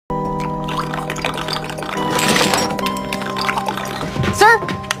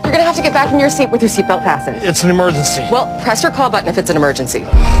gonna have to get back in your seat with your seatbelt fastened. It's an emergency. Well, press your call button if it's an emergency.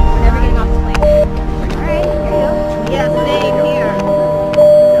 Never getting off the plane. Alright, here you go. Yes, same here.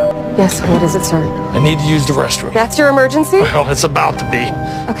 Yes, what is it, sir? I need to use the restroom. That's your emergency? Well, it's about to be.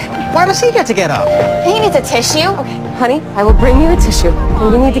 Okay. Why does he get to get up? He needs a tissue. Okay, honey, I will bring you a tissue.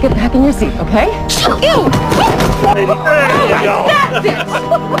 And you need to get back in your seat, okay? Ew! There you go. That's it!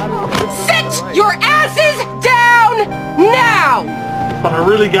 Sit your asses down now! But I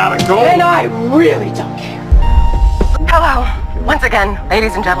really gotta go. And I really don't care. Hello, once again,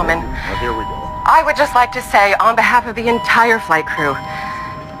 ladies and gentlemen. Here we go. I would just like to say, on behalf of the entire flight crew,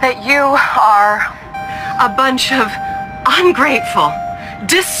 that you are a bunch of ungrateful,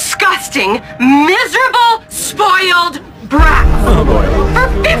 disgusting, miserable, spoiled brats. Oh boy. For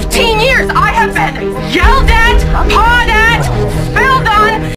 15 years, I have been yelled at, pawed at, spilled on,